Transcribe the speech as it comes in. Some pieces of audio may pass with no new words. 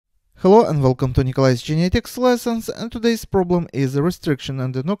Hello and welcome to Nikolay's genetics lessons, and today's problem is a restriction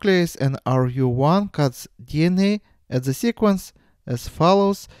endonuclease, and RU1 cuts DNA at the sequence as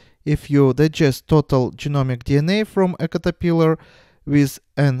follows. If you digest total genomic DNA from a caterpillar with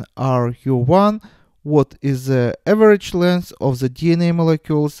an RU1, what is the average length of the DNA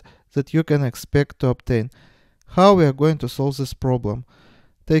molecules that you can expect to obtain? How we are going to solve this problem?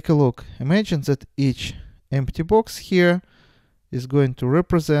 Take a look. Imagine that each empty box here is going to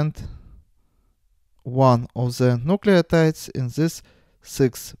represent one of the nucleotides in this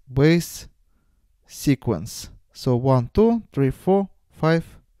 6 base sequence. So 1, 2, 3, 4,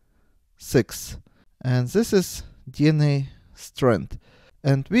 5, 6. And this is DNA strand.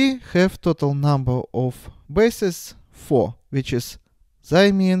 And we have total number of bases 4, which is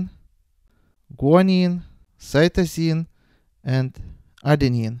thymine, guanine, cytosine, and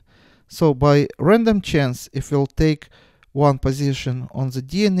adenine. So by random chance, if we'll take one position on the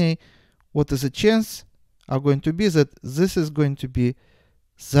DNA, what is the chance are going to be that this is going to be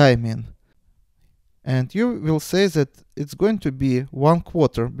thymine. And you will say that it's going to be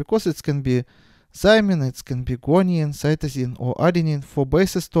 1/4 because it can be thymine, it can be guanine, cytosine, or adenine, 4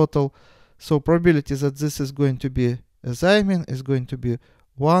 bases total. So probability that this is going to be a thymine is going to be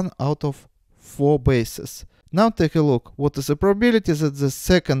 1 out of 4 bases. Now take a look. What is the probability that the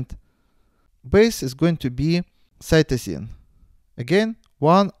second base is going to be cytosine? Again,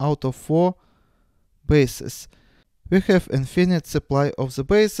 1 out of 4 bases. We have infinite supply of the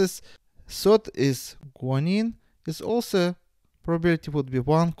bases. Third is guanine. Is also probability would be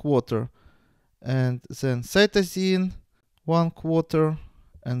 1/4, and then cytosine 1/4,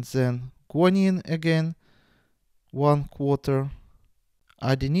 and then guanine again 1/4.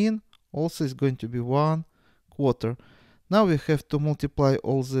 Adenine also is going to be 1/4. Now we have to multiply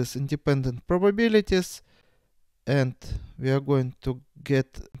all these independent probabilities, and we are going to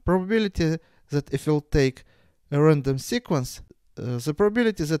get probability that if we'll take a random sequence, the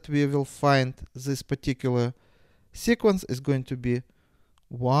probability that we will find this particular sequence is going to be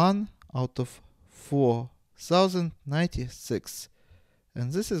 1 out of 4096.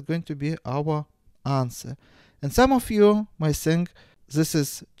 And this is going to be our answer. And some of you might think this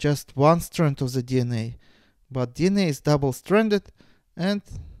is just one strand of the DNA, but DNA is double-stranded, and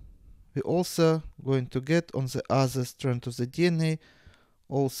we also going to get on the other strand of the DNA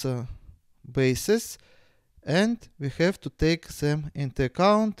also bases, and we have to take them into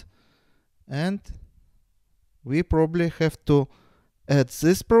account, and we probably have to add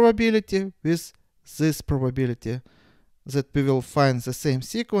this probability with this probability that we will find the same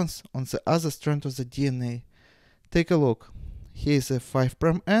sequence on the other strand of the DNA. Take a look. Here is a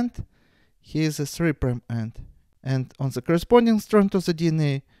 5' end, here is a 3' end, and on the corresponding strand of the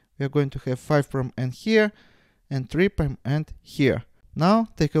DNA we are going to have 5' end here and 3' end here. Now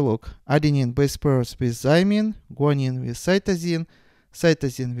take a look. Adenine base pairs with thymine, guanine with cytosine,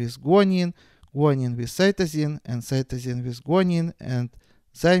 cytosine with guanine, guanine with cytosine, and cytosine with guanine, and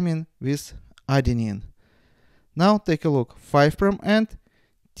thymine with adenine. Now take a look. 5' end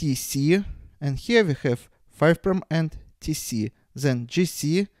TC, and here we have 5' end TC, then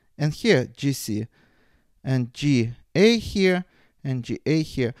GC, and here GC, and GA here, and GA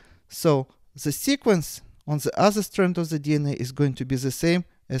here. So the sequence on the other strand of the DNA is going to be the same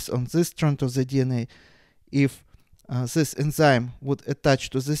as on this strand of the DNA. If this enzyme would attach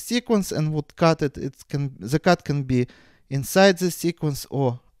to the sequence and would cut it, the cut can be inside the sequence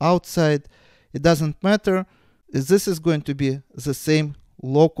or outside. It doesn't matter. This is going to be the same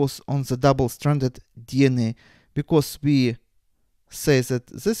locus on the double-stranded DNA, because we say that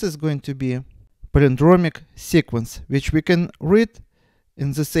this is going to be palindromic sequence, which we can read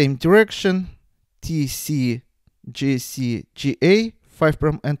in the same direction: TC, GC, GA,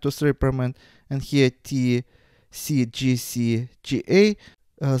 5' end to 3' end, and here TC, GC, GA.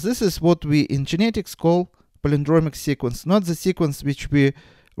 This is what we in genetics call palindromic sequence, not the sequence which we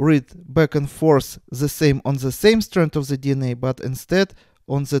read back and forth the same on the same strand of the DNA, but instead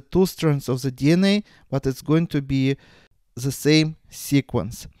on the 2 strands of the DNA, but it's going to be the same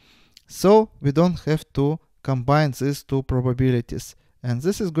sequence. So we don't have to combine these 2 probabilities, and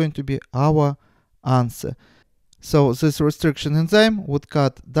this is going to be our answer. So this restriction enzyme would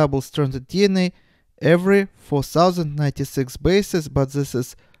cut double-stranded DNA every 4096 bases, but this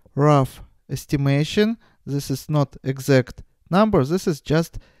is rough estimation. This is not exact number, this is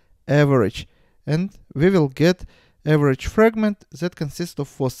just average, and we will get average fragment that consists of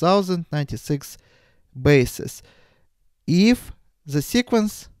 4096 bases. If the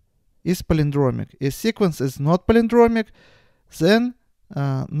sequence is palindromic. If sequence is not palindromic, then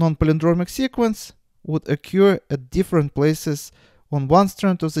non-palindromic sequence would occur at different places on one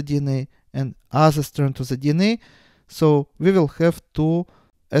strand of the DNA and other strand of the DNA. So we will have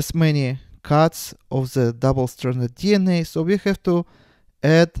as many cuts of the double-stranded DNA. So we have to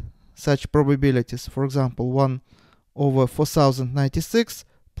add such probabilities. For example, 1 over 4096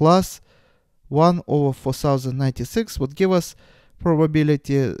 plus 1 over 4096 would give us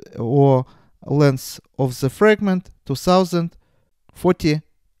probability or length of the fragment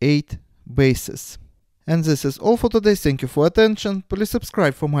 2048 bases. And this is all for today. Thank you for attention. Please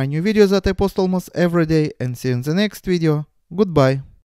subscribe for my new videos that I post almost every day, and see you in the next video. Goodbye.